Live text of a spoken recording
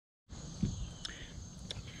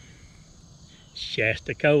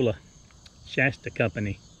Shasta Cola, Shasta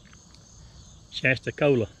Company, Shasta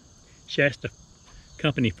Cola. Shasta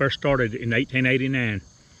Company first started in 1889.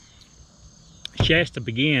 Shasta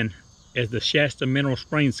began as the Shasta Mineral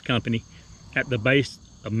Springs Company at the base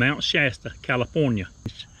of Mount Shasta, California.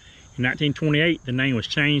 In 1928, the name was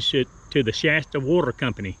changed to the Shasta Water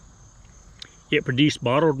Company. It produced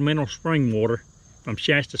bottled mineral spring water from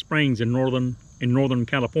Shasta Springs in northern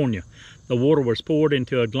California. The water was poured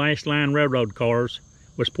into glass line railroad cars,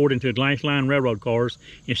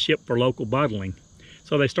 and shipped for local bottling.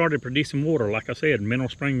 So they started producing water, like I said, mineral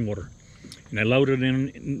spring water, and they loaded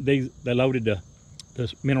the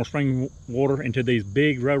mineral spring water into these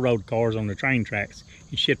big railroad cars on the train tracks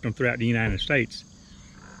and shipped them throughout the United States.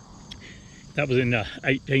 That was in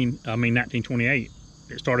 1928.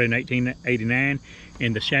 It started in 1889,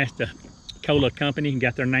 and the Shasta Cola Company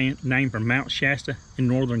got their name from Mount Shasta in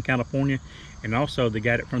northern California, and also they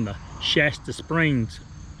got it from the Shasta Springs,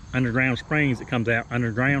 underground springs that comes out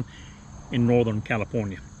underground in northern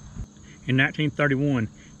California. In 1931,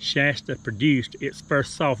 Shasta produced its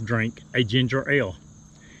first soft drink, a ginger ale.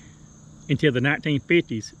 Until the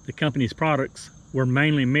 1950s, the company's products were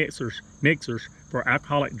mainly mixers for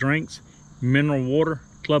alcoholic drinks, mineral water,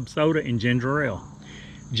 club soda, and ginger ale.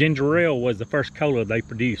 Ginger ale was the first cola they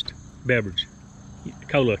produced, beverage.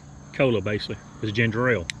 Cola basically was ginger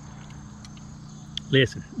ale.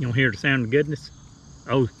 Listen, you don't hear the sound of goodness?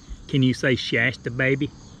 Oh, can you say Shasta, baby?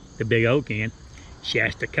 The big O can.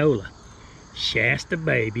 Shasta Cola. Shasta,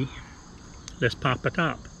 baby. Let's pop a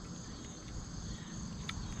top.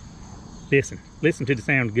 Listen to the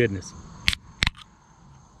sound of goodness.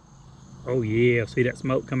 Oh yeah, see that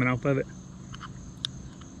smoke coming off of it?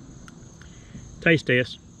 Taste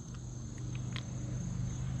test.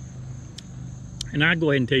 And I'll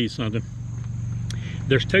go ahead and tell you something.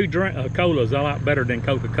 There's two colas I like better than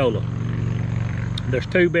Coca-Cola. There's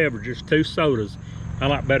two beverages, two sodas I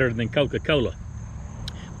like better than Coca-Cola.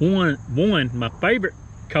 One, my favorite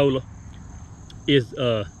cola is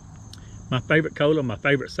my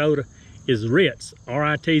favorite soda is Ritz,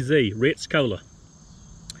 R-I-T-Z, Ritz Cola.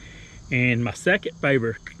 And my second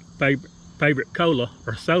favorite cola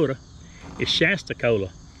or soda is Shasta Cola.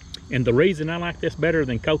 And the reason I like this better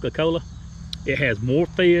than Coca-Cola, it has more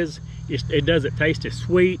fizz. It doesn't taste as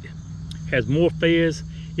sweet, has more fizz.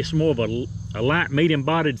 It's more of a light,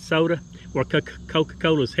 medium-bodied soda, where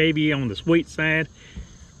Coca-Cola is heavy on the sweet side,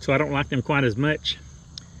 so I don't like them quite as much.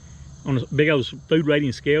 On a big old food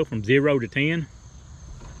rating scale from 0 to 10,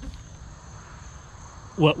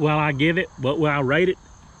 what will I give it? What will I rate it?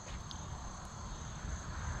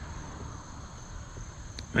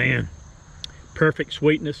 Man, perfect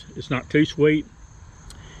sweetness. It's not too sweet.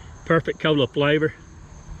 Perfect cola flavor.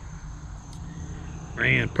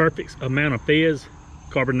 Man, perfect amount of fizz.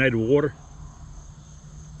 Carbonated water.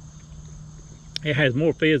 It has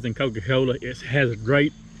more fizz than Coca-Cola. It has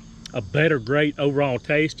a better overall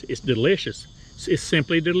taste. It's delicious. It's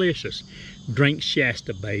simply delicious. Drink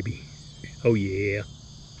Shasta, baby. Oh yeah.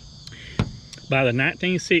 By the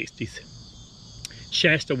 1960s,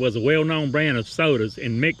 Shasta was a well-known brand of sodas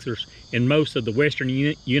and mixers in most of the western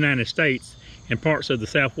United States and parts of the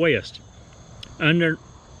Southwest. Under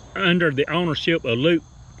the ownership of Luke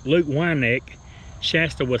Wyneck,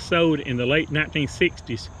 Shasta was sold in the late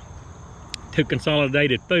 1960s to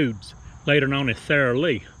Consolidated Foods, later known as Sara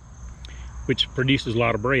Lee, which produces a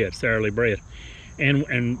lot of bread, Sara Lee bread, and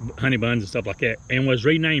honey buns and stuff like that, and was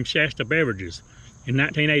renamed Shasta Beverages. In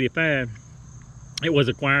 1985, it was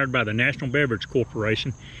acquired by the National Beverage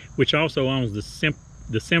Corporation, which also owns the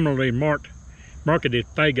similarly marketed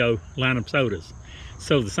Faygo line of sodas.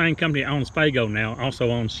 So the same company that owns Faygo now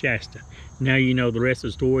also owns Shasta. Now you know the rest of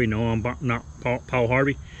the story. No, I'm not Paul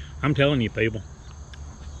Harvey. I'm telling you, people.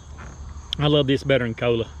 I love this better than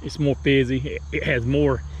cola. It's more fizzy. It has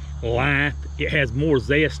more life. It has more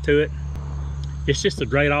zest to it. It's just a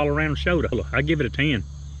great all-around soda. I give it a 10.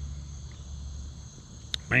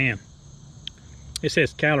 Man. It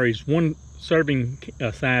says calories, one serving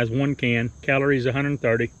size, one can, calories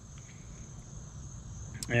 130.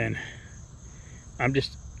 And I'm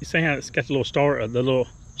just, you see how it's got the little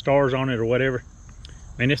stars on it or whatever.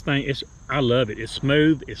 Man, this thing, I love it. It's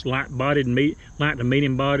smooth, it's light-bodied, light to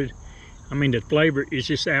medium-bodied. I mean, the flavor is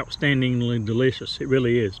just outstandingly delicious. It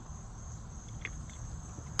really is.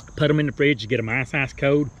 Put them in the fridge, get them ice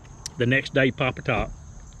cold. The next day, pop a top.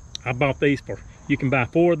 I bought these you can buy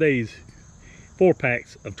 4 of these. 4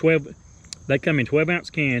 packs of 12. They come in 12-ounce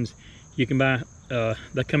cans. You can buy,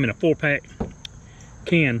 they come in a 4-pack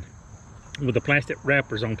can with the plastic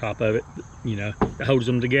wrappers on top of it, you know, that holds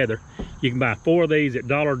them together. You can buy 4 of these at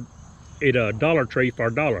Dollar Tree for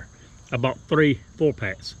 $1. I bought 3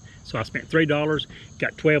 4-packs. So I spent $3,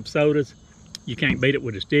 got 12 sodas. You can't beat it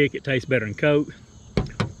with a stick. It tastes better than Coke.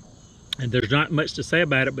 And there's not much to say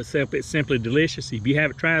about it, but it's simply delicious. If you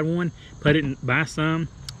haven't tried one, put it in, buy some,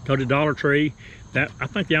 go to Dollar Tree. I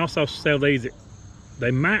think they also sell these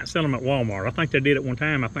they might sell them at Walmart. I think they did at one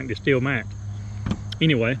time. I think they still might.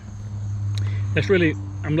 Anyway, that's really,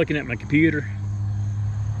 I'm looking at my computer.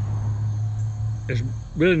 There's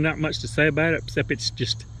really not much to say about it, except it's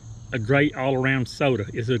just a great all-around soda.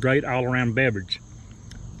 It's a great all-around beverage.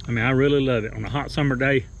 I mean, I really love it. On a hot summer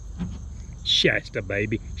day, Shasta,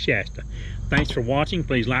 baby, Shasta. Thanks for watching.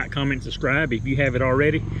 Please like, comment, subscribe if you haven't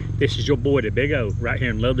already. This is your boy, the Big O, right here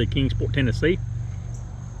in lovely Kingsport, Tennessee.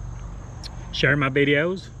 Share my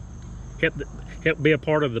videos. Help be a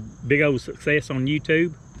part of the Big O's success on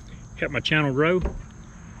YouTube. Help my channel grow.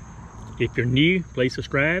 If you're new, please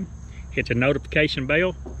subscribe. Hit the notification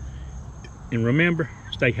bell. And remember,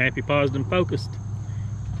 stay happy, positive, and focused.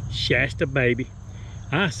 Shasta, baby.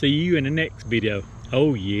 I'll see you in the next video.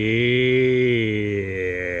 Oh, yeah.